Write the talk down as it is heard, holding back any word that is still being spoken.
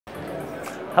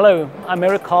Hello, I'm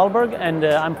Eric Karlberg and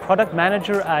I'm product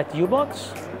manager at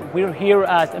u-blox. We're here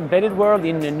at Embedded World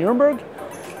in Nuremberg,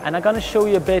 and I'm going to show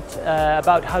you a bit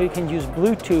about how you can use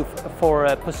Bluetooth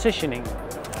for positioning.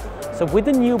 So with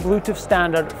the new Bluetooth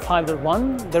standard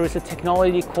 5.1, there is a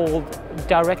technology called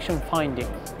direction finding.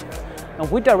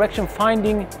 And with direction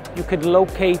finding, you could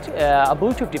locate a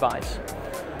Bluetooth device.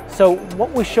 So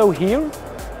what we show here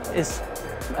is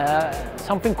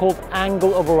something called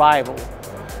angle of arrival.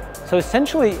 So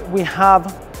essentially we have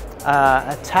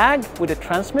a tag with a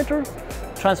transmitter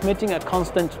transmitting a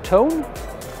constant tone.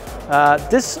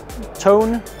 This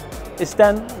tone is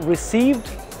then received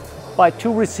by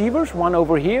two receivers, one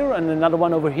over here and another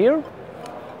one over here.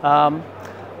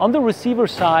 On the receiver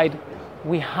side,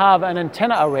 we have an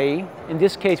antenna array. In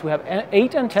this case, we have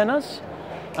 8 antennas,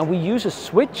 and we use a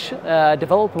switch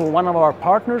developed with one of our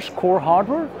partners, Core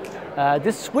Hardware.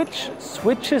 This switch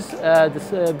switches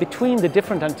between the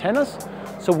different antennas,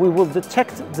 so we will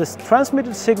detect this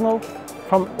transmitted signal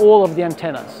from all of the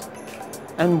antennas.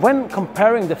 And when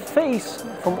comparing the phase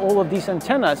from all of these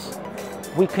antennas,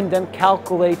 we can then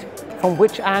calculate from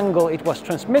which angle it was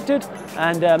transmitted,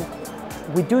 and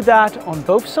we do that on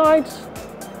both sides,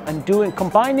 and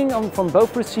combining them from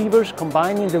both receivers,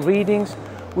 combining the readings,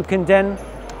 we can then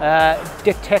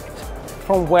detect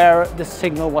from where the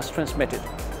signal was transmitted.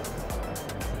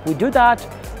 We do that,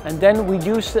 and then we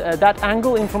use that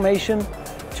angle information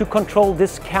to control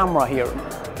this camera here.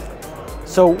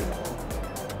 So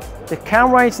the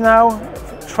camera is now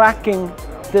tracking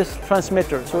this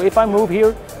transmitter. So if I move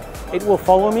here, it will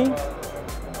follow me.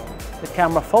 The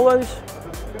camera follows.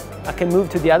 I can move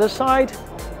to the other side.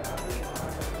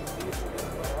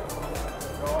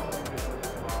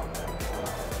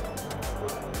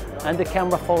 And the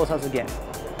camera follows us again.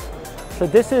 So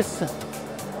this is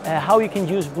how you can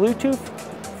use Bluetooth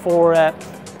for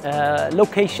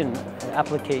location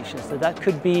applications. So that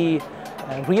could be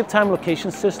real-time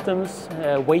location systems,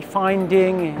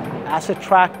 wayfinding, asset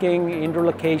tracking, indoor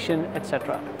location,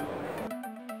 etc.